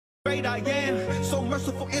Great I am, so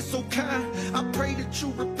merciful and so kind. I pray that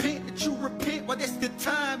you repent, well that's the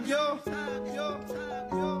time, yo.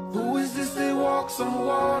 Who is this that walks on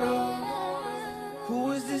water?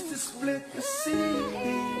 Who is this that split the sea?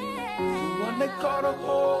 The one that called a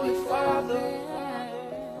Holy Father,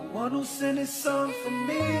 the one who sent his son for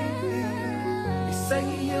me. They say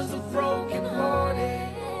he heals the broken hearted,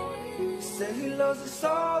 they say he loves us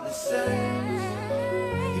all the same.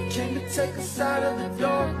 Came to take us out of the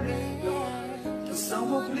darkness. Can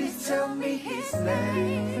someone please tell me his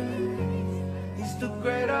name? He's the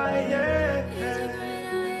great I am.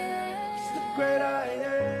 He's the great I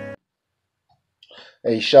am.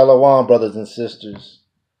 Hey, Shalom, brothers and sisters.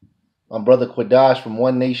 I'm Brother Quadash from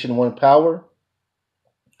One Nation, One Power.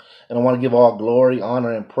 And I want to give all glory,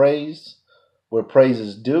 honor, and praise where praise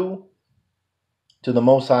is due to the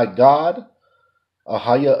Most High God,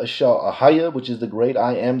 Ahaya Ashah Ahaya, which is the great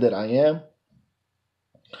I am that I am,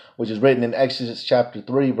 which is written in Exodus chapter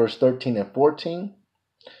 3, verse 13 and 14.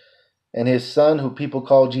 And his son, who people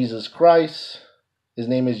call Jesus Christ, his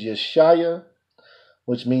name is Yeshaya,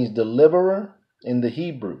 which means deliverer in the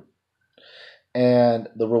Hebrew. And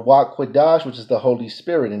the Ruach Quadash, which is the Holy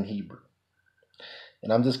Spirit in Hebrew.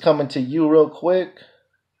 And I'm just coming to you real quick.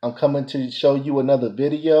 I'm coming to show you another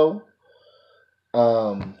video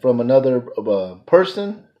from another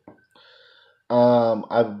person.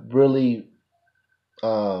 I really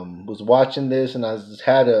was watching this, and I just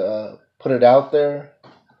had to put it out there.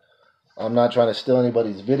 I'm not trying to steal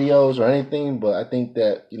anybody's videos or anything, but I think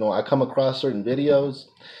that, I come across certain videos,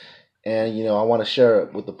 and, I want to share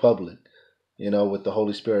it with the public, what the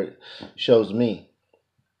Holy Spirit shows me.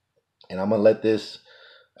 And I'm going to let this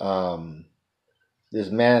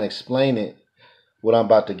man explain it, what I'm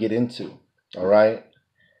about to get into. All right.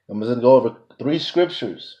 I'm just going to go over 3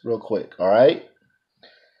 scriptures real quick. All right.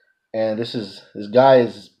 And this guy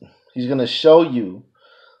he's going to show you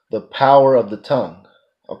the power of the tongue.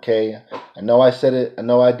 Okay. I know I said it. I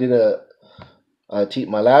know I did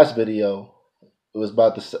my last video. It was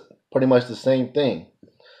about pretty much the same thing,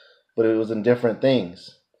 but it was in different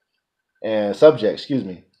things and subjects, excuse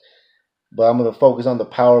me. But I'm going to focus on the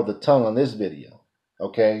power of the tongue on this video.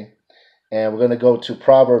 Okay. And we're going to go to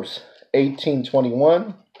Proverbs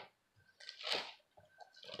 18:21.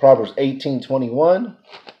 Proverbs 18:21.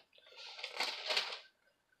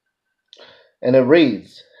 And it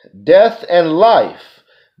reads, death and life,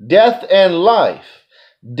 death and life,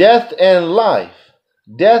 death and life,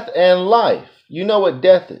 death and life. You know what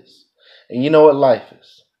death is, and you know what life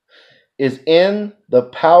is in the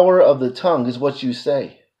power of the tongue, is what you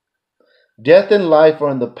say. Death and life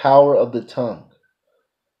are in the power of the tongue.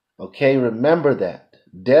 Okay, remember that.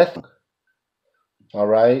 Death. All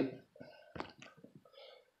right.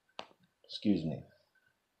 Excuse me.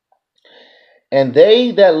 And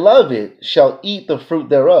they that love it shall eat the fruit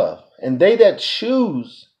thereof. And they that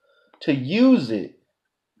choose to use it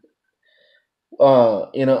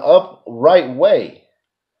in an upright way.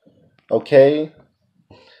 Okay.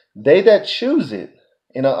 They that choose it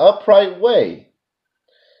in an upright way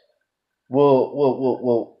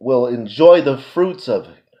will enjoy the fruits of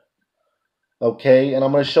it. Okay, and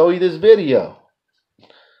I'm going to show you this video.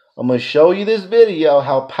 I'm going to show you this video,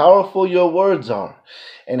 how powerful your words are,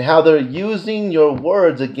 and how they're using your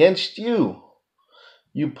words against you,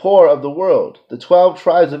 you poor of the world, the 12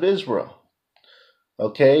 tribes of Israel.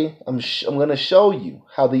 Okay, I'm going to show you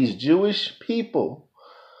how these Jewish people,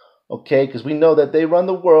 okay, because we know that they run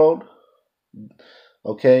the world,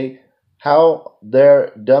 okay, how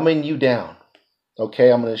they're dumbing you down.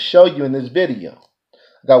 Okay, I'm going to show you in this video.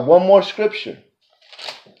 I got one more scripture.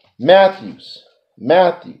 Matthews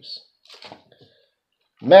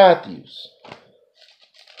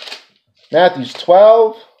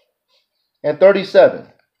 12 and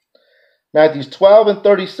 37. Matthews 12 and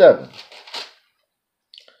 37.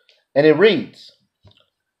 And it reads,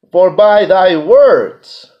 for by your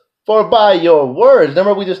words,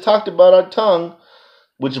 remember we just talked about our tongue,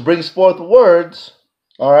 which brings forth words,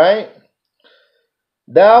 all right?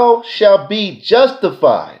 Thou shalt be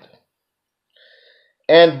justified,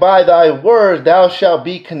 and by thy words thou shalt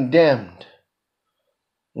be condemned.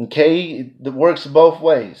 Okay, it works both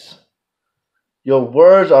ways. Your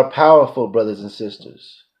words are powerful, brothers and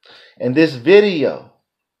sisters. And this video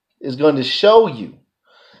is going to show you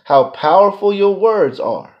how powerful your words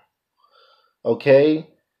are. Okay,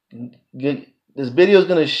 this video is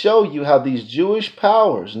going to show you how these Jewish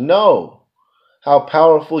powers know how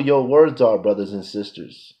powerful your words are, brothers and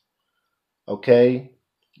sisters. Okay,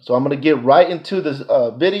 so I'm going to get right into this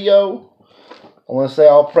video. I want to say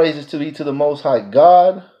all praises to the Most High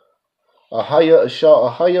God. Ahaya Ashah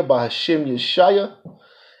Ahaya by Hashem Yeshaya.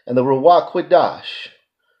 and the Ruach Quadash.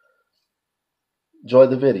 Enjoy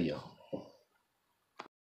the video.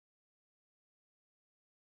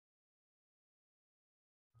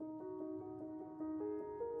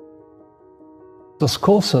 The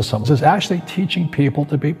school system is actually teaching people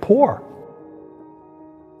to be poor.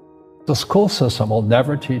 The school system will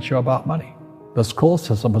never teach you about money. The school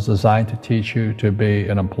system was designed to teach you to be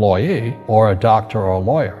an employee or a doctor or a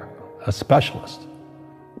lawyer, a specialist,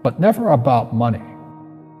 but never about money.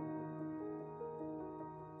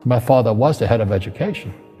 My father was the head of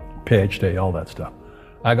education, PhD, all that stuff.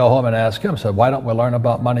 I go home and ask him, I said, why don't we learn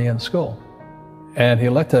about money in school? And he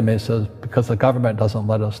looked at me and says, because the government doesn't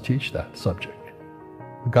let us teach that subject.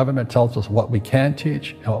 The government tells us what we can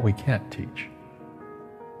teach and what we can't teach.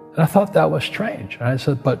 And I thought that was strange. And I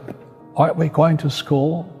said, but aren't we going to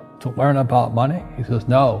school to learn about money? He says,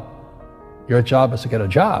 no, your job is to get a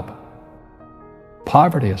job.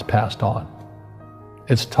 Poverty is passed on.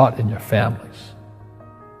 It's taught in your families.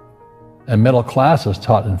 And middle class is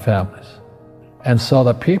taught in families. And so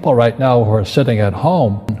the people right now who are sitting at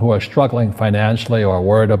home, who are struggling financially or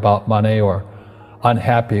worried about money or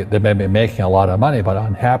unhappy, they may be making a lot of money, but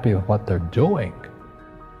unhappy with what they're doing,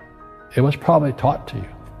 it was probably taught to you.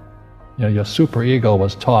 You know, your superego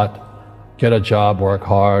was taught, get a job, work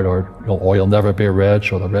hard, or you'll never be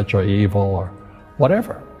rich, or the rich are evil, or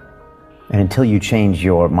whatever. And until you change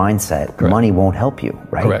your mindset, Correct. Money won't help you,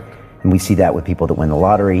 right? Correct. And we see that with people that win the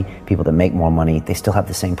lottery, people that make more money, they still have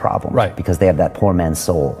the same problem. Right. Because they have that poor man's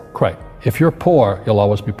soul. Correct. If you're poor, you'll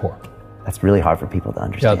always be poor. That's really hard for people to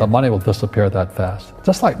understand. Yeah, the money will disappear that fast.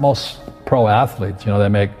 Just like most pro athletes, you know, they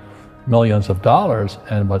make millions of dollars,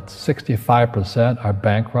 and what, 65% are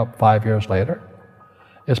bankrupt 5 years later?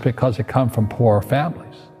 It's because they come from poor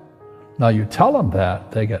families. Now you tell them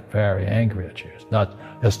that, they get very angry at you. It's not,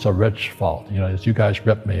 it's the rich fault. You know, it's you guys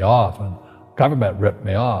ripped me off and government ripped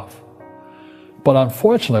me off. But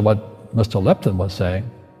unfortunately, what Mr. Lipton was saying,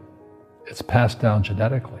 it's passed down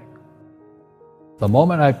genetically. The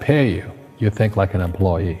moment I pay you, you think like an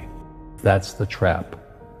employee. That's the trap.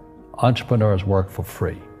 Entrepreneurs work for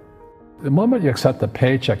free. The moment you accept a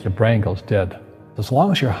paycheck, your brain goes dead. As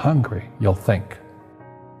long as you're hungry, you'll think.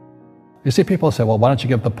 You see people say, well, why don't you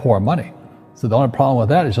give the poor money? So the only problem with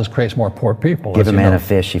that is it just creates more poor people. Give a man a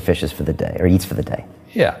fish, he fishes for the day, or eats for the day.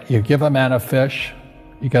 Yeah, you give a man a fish,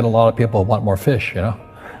 you get a lot of people who want more fish, you know?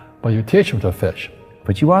 But you teach them to fish.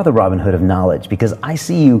 But you are the Robin Hood of knowledge, because I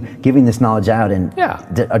see you giving this knowledge out, and Yeah.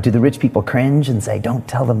 do the rich people cringe and say, don't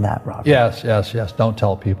tell them that, Robin? Yes, yes, yes. Don't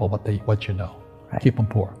tell people what you know. Right. Keep them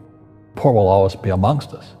poor. Poor will always be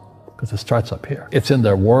amongst us, because it starts up here. It's in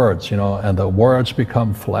their words, you know, and the words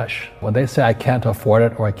become flesh. When they say, I can't afford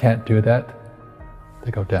it or I can't do that,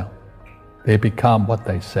 they go down. They become what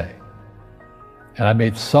they say. And I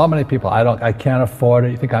meet so many people, I can't afford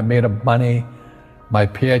it. You think I'm made of money? My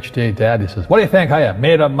PhD dad, he says, what do you think I am,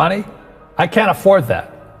 made of money? I can't afford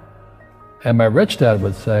that. And my rich dad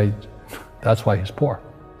would say, that's why he's poor.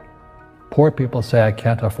 Poor people say, I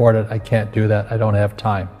can't afford it, I can't do that, I don't have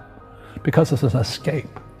time. Because it's an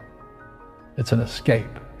escape. It's an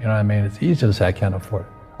escape, you know what I mean? It's easy to say, I can't afford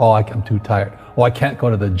it. Oh, I'm too tired. Oh, I can't go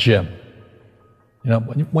to the gym. You know,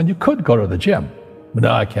 when you could go to the gym, but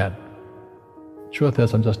no, I can't. Truth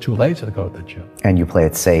is, I'm just too lazy to go to the gym. And you play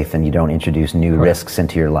it safe, and you don't introduce new risks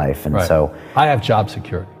into your life, and Right. so... I have job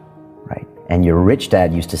security. Right. And your rich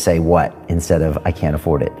dad used to say what instead of, I can't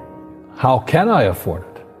afford it? How can I afford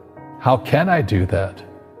it? How can I do that?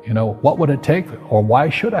 You know, what would it take, or why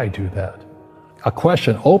should I do that? A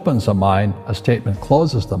question opens the mind, a statement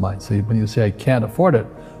closes the mind. See, when you say, I can't afford it,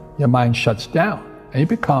 your mind shuts down, and you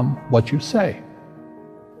become what you say.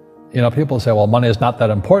 You know, people say, well, money is not that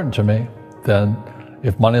important to me. Then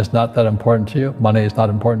if money is not that important to you, money is not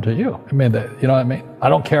important to you. I mean, you know what I mean? I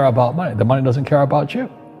don't care about money. The money doesn't care about you.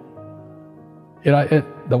 You know,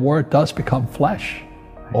 the word does become flesh.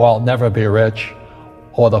 Or I'll never be rich.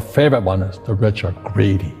 Or the favorite one is the rich are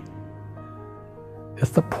greedy. It's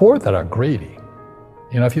the poor that are greedy.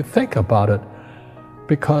 You know, if you think about it,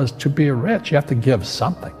 because to be rich, you have to give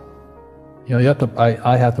something. You know, you have to.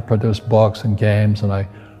 I have to produce books and games, and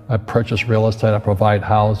I purchase real estate, I provide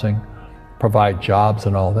housing, provide jobs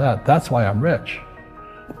and all that. That's why I'm rich.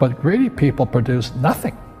 But greedy people produce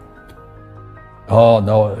nothing. Oh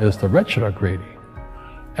no, it's the rich that are greedy.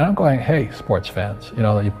 And I'm going, hey, sports fans, you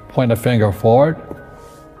know, you point a finger forward,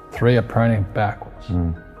 three are pointing backwards.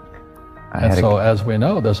 And so as we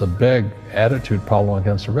know, there's a big attitude problem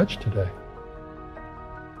against the rich today.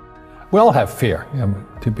 We all have fear. You know,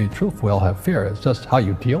 to be truthful, we all have fear. It's just how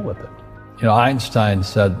you deal with it. You know, Einstein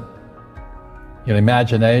said, you know,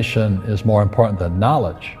 imagination is more important than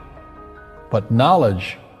knowledge. But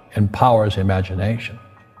knowledge empowers imagination.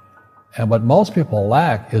 And what most people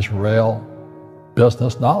lack is real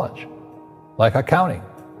business knowledge, like accounting,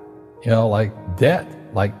 like debt,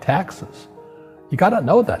 like taxes. You got to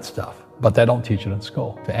know that stuff, but they don't teach it in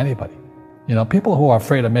school to anybody. People who are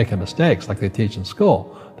afraid of making mistakes, like they teach in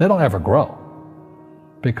school, they don't ever grow.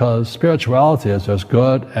 Because spirituality is there's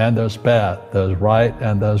good and there's bad, there's right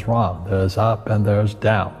and there's wrong, there's up and there's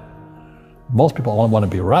down. Most people only want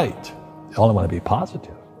to be right, they only want to be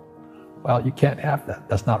positive. Well, you can't have that.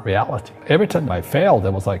 That's not reality. Every time I failed,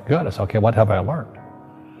 it was like, good. I said, okay, what have I learned?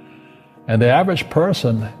 And the average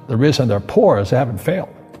person, the reason they're poor is they haven't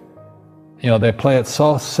failed. They play it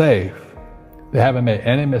so safe. They haven't made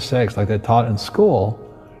any mistakes like they taught in school.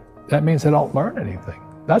 That means they don't learn anything.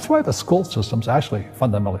 That's why the school system's actually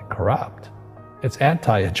fundamentally corrupt. It's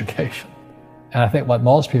anti-education. And I think what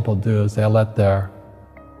most people do is they let their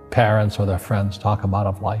parents or their friends talk them out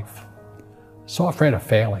of life. So afraid of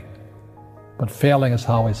failing. But failing is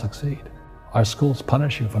how we succeed. Our schools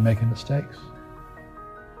punish you for making mistakes.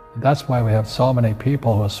 And that's why we have so many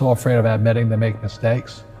people who are so afraid of admitting they make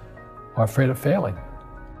mistakes or afraid of failing.